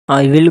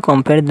I will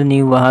compare the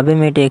new Huawei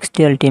Mate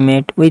X2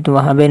 Ultimate with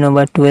Huawei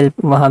Nova 12.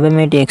 Huawei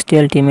Mate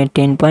X2 Ultimate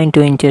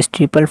 10.2 inches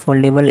triple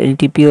foldable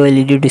LTPO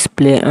LED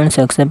display and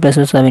success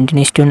ratio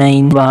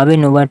 17:9. Huawei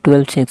Nova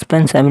 12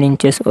 6.7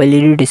 inches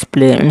OLED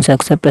display and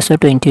success ratio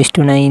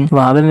 20:9.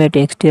 Huawei Mate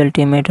X2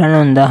 Ultimate run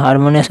on the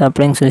harmonious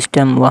operating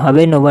system.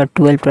 Huawei Nova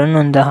 12 run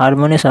on the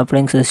harmonious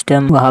operating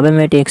system. Huawei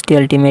Mate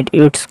X2 Ultimate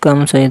it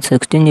comes with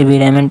 16GB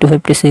RAM and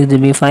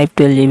 256GB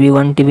 512GB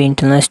 1TB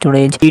internal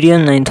storage.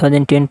 Radeon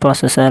 9010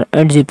 processor,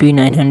 8GB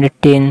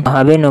 910.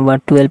 Huawei Nova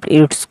 12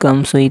 it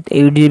comes with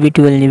 8GB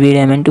 12GB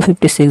RAM and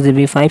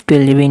 256GB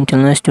 512GB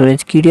internal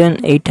storage. Radeon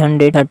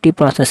 830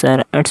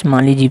 processor, 8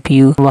 Mali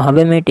GPU.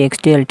 Huawei Mate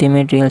X2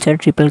 Ultimate real set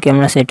triple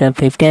camera setup,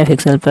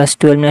 50MP plus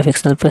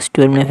 12MP plus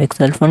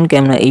 12MP, front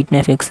camera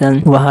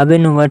 8MP. Huawei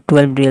Nova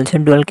 12 real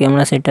set dual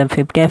camera setup,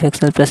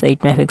 50MP plus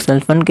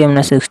 8MP, front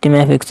camera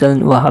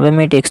 60MP. Huawei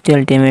Mate X2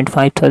 Ultimate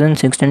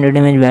 5600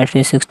 mAh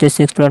battery,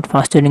 66W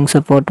fast charging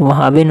support.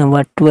 Huawei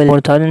Nova 12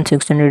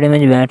 4600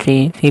 mAh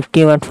battery,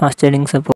 50W fast charging support.